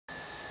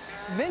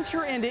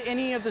Venture into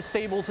any of the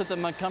stables at the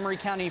Montgomery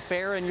County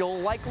Fair and you'll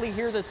likely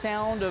hear the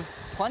sound of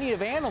plenty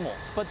of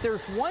animals, but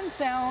there's one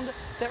sound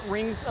that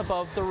rings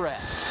above the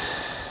rest.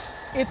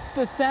 It's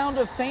the sound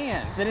of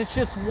fans, and it's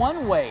just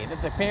one way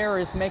that the fair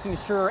is making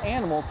sure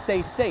animals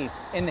stay safe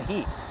in the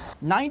heat.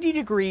 90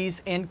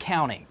 degrees and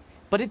counting,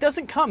 but it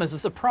doesn't come as a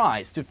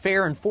surprise to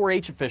fair and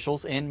 4-H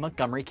officials in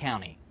Montgomery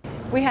County.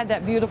 We had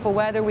that beautiful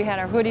weather, we had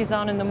our hoodies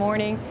on in the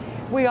morning.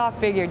 We all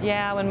figured,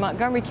 yeah, when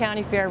Montgomery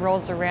County Fair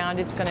rolls around,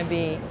 it's going to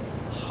be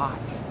hot.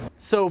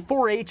 So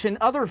 4-H and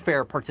other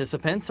fair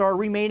participants are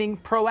remaining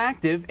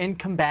proactive in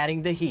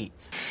combating the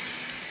heat.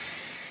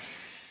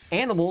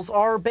 Animals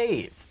are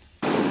bathed.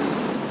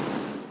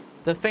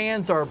 The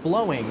fans are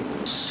blowing.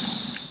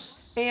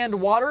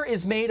 And water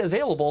is made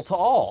available to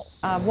all.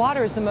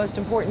 Water is the most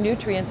important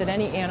nutrient that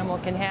any animal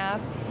can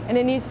have, and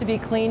it needs to be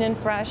clean and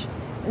fresh.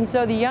 And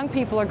so the young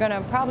people are going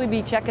to probably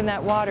be checking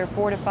that water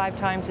 4 to 5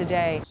 times a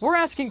day. We're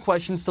asking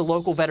questions to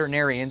local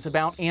veterinarians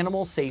about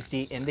animal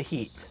safety in the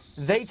heat.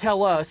 They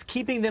tell us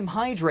keeping them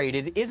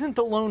hydrated isn't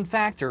the lone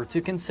factor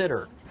to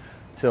consider.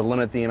 To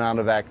limit the amount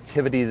of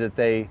activity that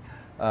they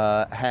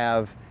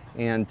have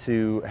and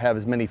to have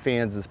as many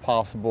fans as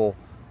possible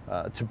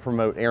to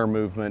promote air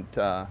movement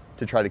to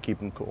try to keep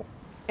them cool.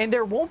 And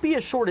there won't be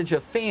a shortage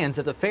of fans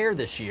at the fair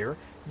this year.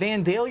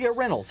 Vandalia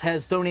Rentals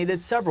has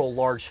donated several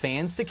large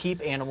fans to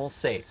keep animals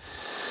safe.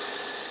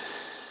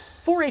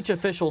 4-H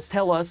officials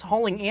tell us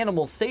hauling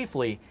animals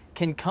safely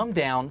can come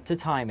down to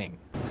timing.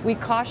 We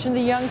caution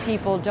the young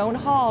people, don't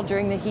haul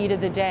during the heat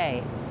of the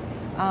day.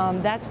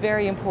 That's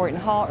very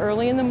important. Haul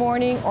early in the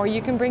morning, or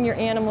you can bring your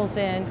animals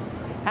in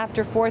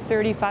after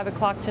 4:30, 5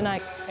 o'clock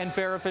tonight. And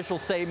fair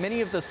officials say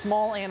many of the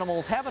small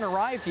animals haven't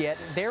arrived yet.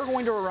 They're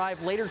going to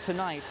arrive later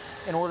tonight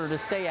in order to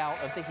stay out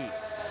of the heat.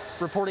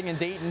 Reporting in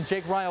Dayton,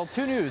 Jake Ryle,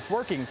 2 News,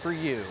 working for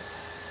you.